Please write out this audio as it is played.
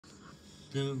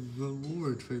The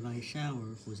reward for my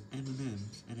shower was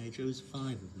M&Ms, and I chose 5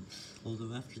 of them,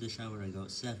 although after the shower I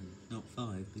got 7, not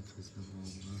 5, because my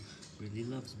mom really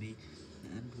loves me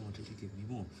and wanted to give me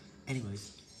more.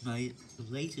 Anyways, my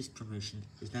latest promotion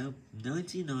is now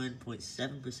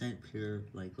 99.7% pure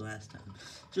like last time,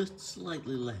 just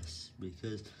slightly less,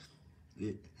 because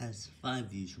it has 5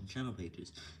 views from channel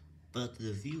pages, but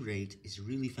the view rate is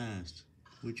really fast,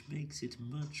 which makes it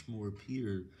much more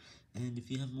pure, and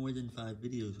if you have more than 5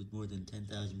 videos with more than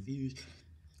 10,000 views,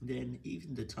 then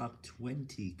even the top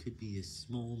 20 could be a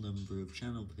small number of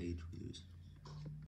channel page views.